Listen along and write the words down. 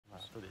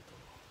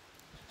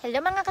Hello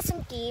mga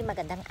kasungki,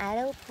 magandang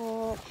araw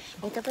po.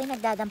 Ito po yung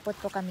nagdadampot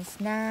po kami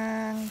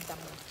ng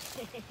damo.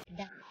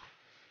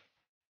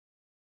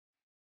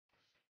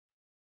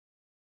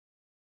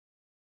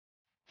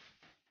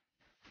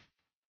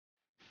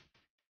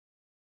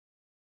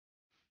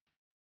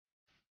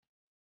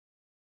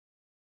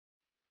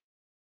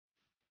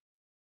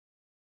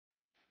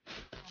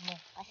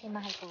 Kasi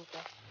mahal po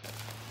ito.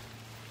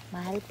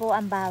 Mahal po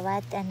ang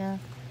bawat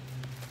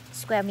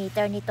square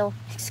meter nito.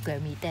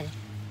 Square meter.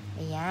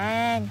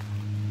 Ayan.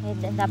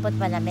 Dapat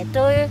pala may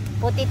tour,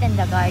 put it in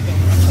the garden.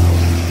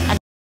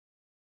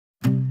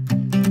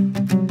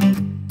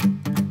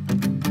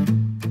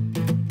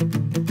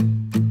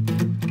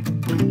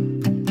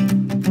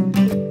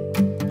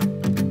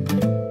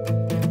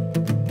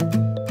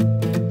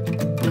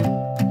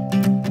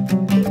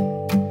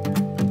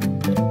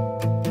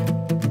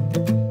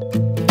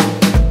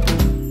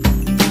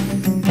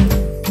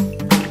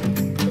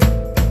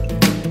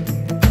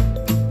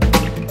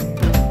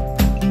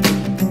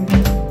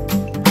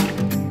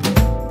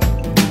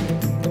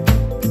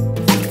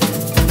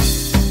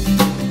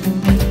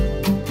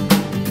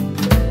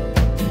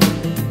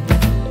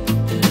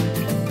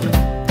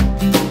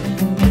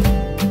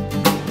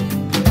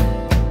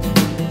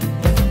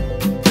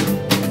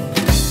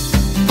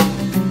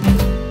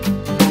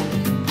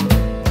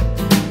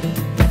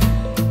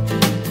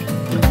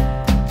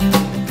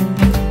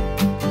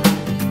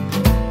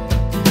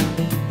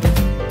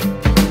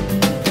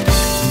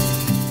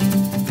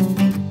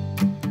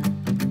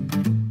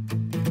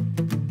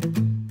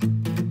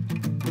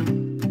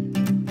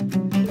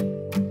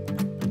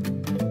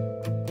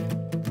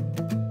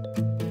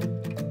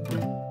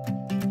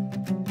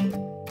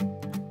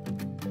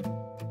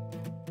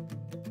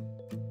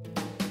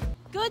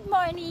 Good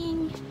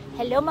morning!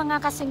 Hello mga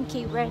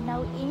kasungki, we're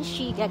now in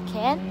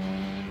Shigaken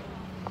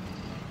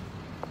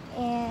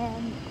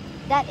and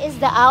that is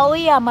the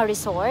Aoyama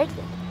Resort.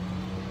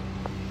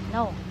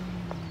 No,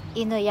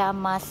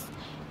 Inuyama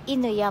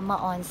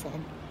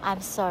Onsen.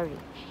 I'm sorry,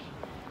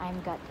 I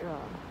got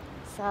wrong.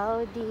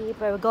 So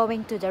we're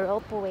going to the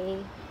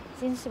ropeway.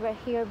 Since we're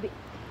here,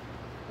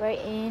 we're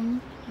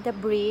in the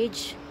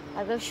bridge.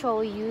 I will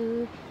show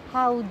you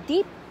how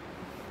deep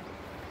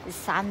is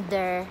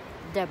under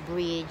the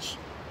bridge.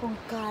 Kung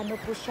gaano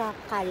po siya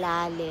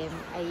kalalim.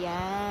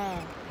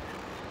 Ayan.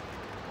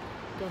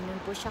 Ganun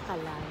po siya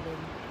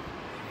kalalim.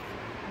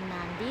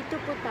 Nandito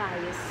po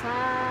tayo sa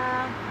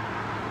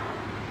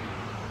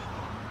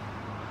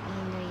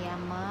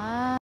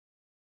Inuyama.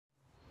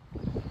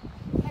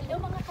 Hello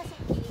mga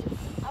kasiki.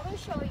 I will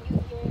show you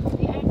here.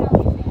 We are now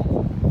in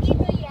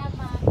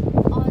Inuyama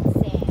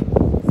Onsen.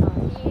 So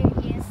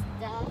here is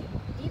the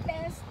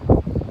deepest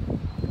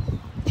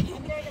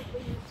under the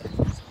bridge.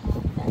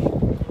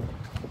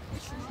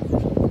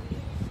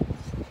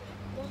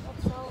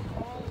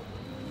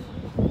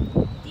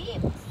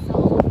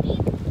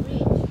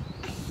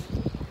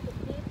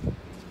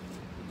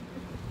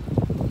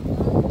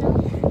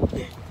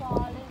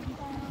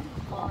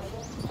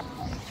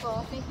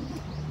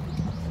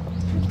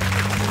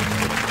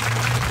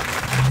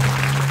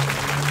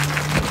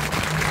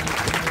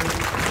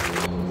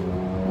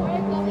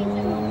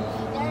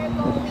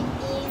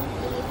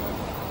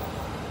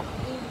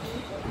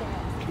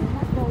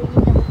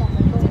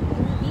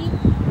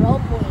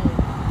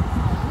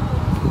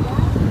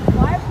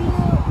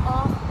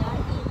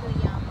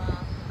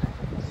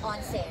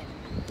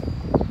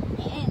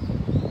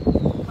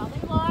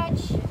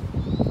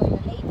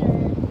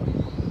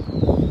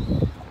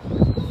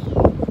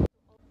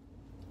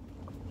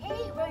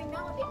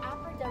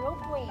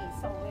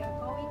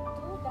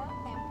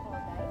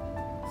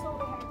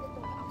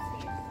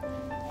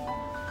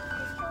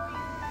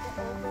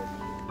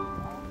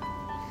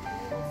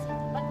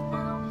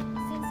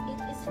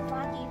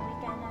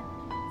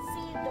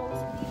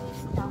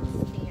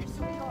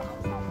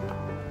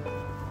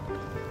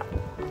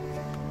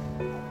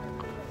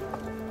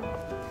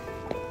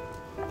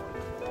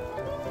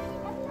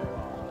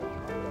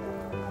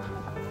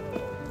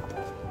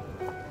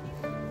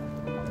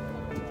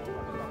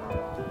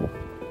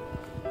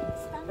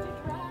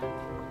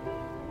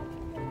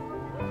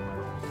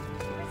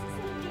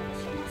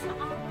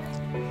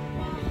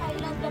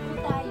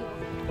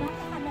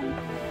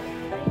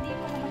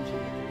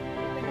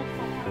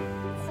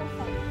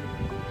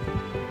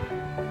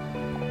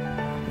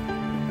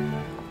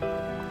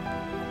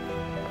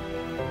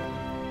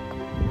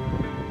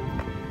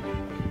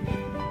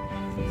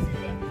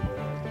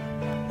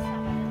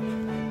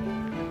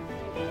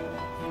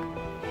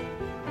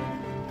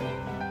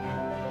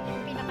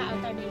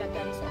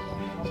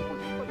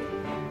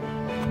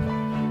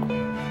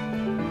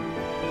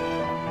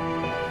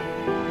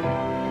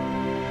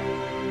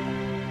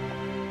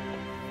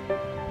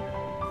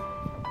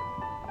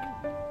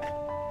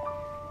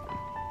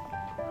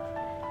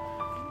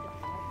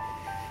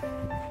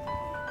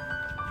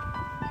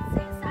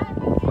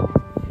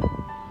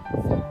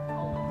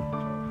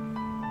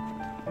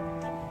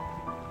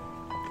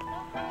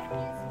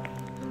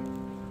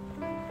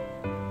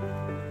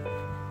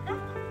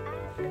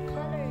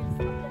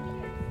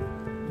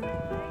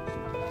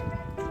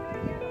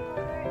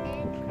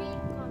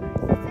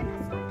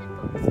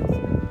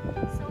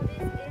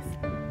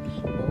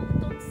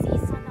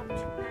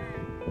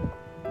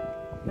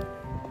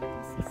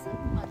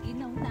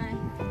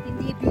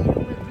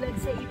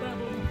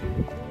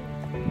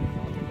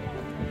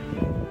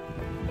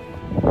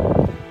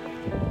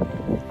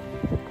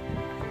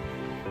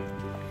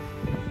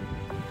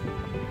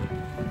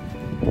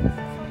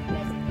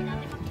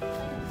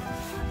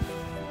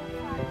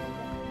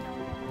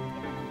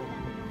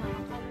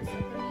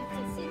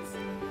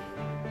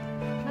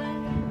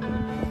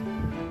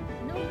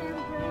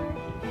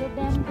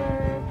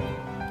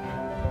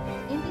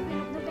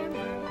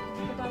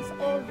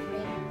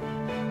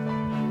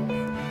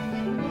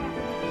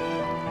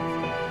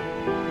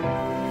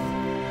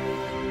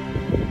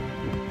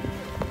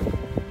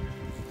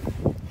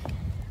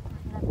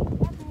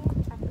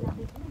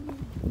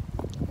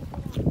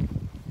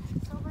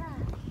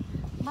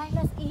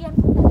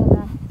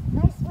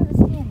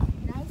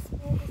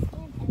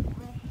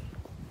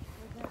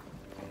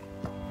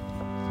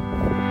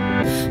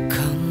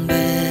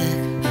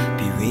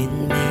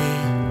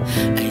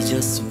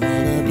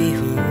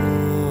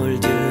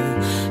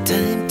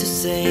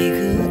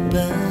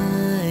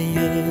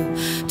 you,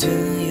 do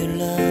you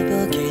love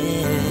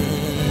again?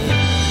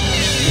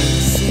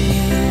 Missing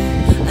you,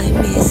 I'm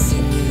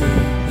missing you.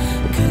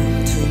 Come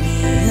to me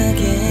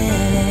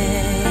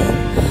again.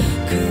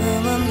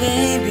 Come on,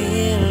 baby,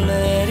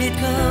 let it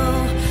go.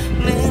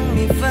 Make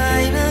me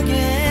fine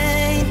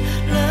again.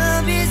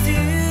 Love is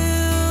you,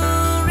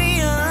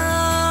 realize.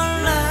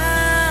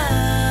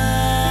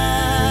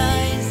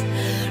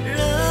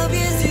 Love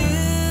is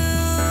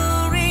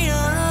you,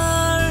 realize.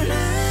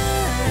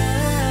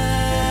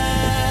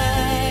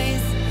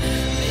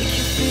 Make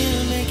you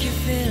feel, make you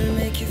feel,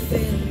 make you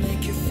feel,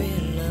 make you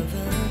feel love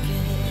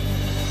again.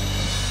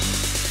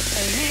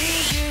 I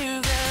need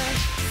you, girl.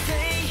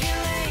 Stay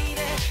here,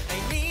 lady. I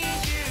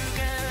need you,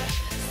 girl.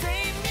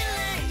 Save me,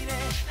 lady.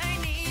 I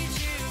need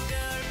you,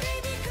 girl.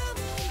 Baby, come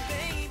on,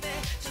 baby.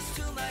 Just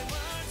to my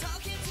world,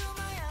 talking to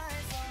my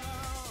eyes.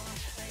 Oh,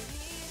 I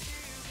need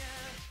you,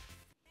 girl.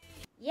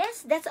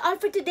 Yes, that's all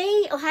for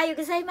today. Ohayo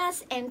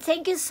gozaimasu, and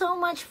thank you so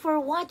much for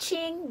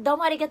watching.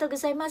 Domo arigatou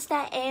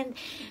gozaimashita, and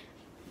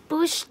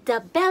push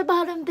the bell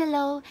button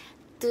below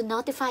to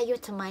notify you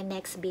to my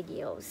next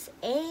videos.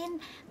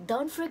 And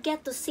don't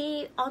forget to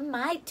see on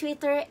my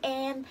Twitter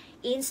and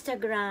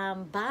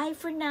Instagram. Bye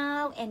for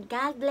now, and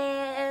God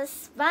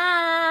bless.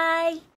 Bye!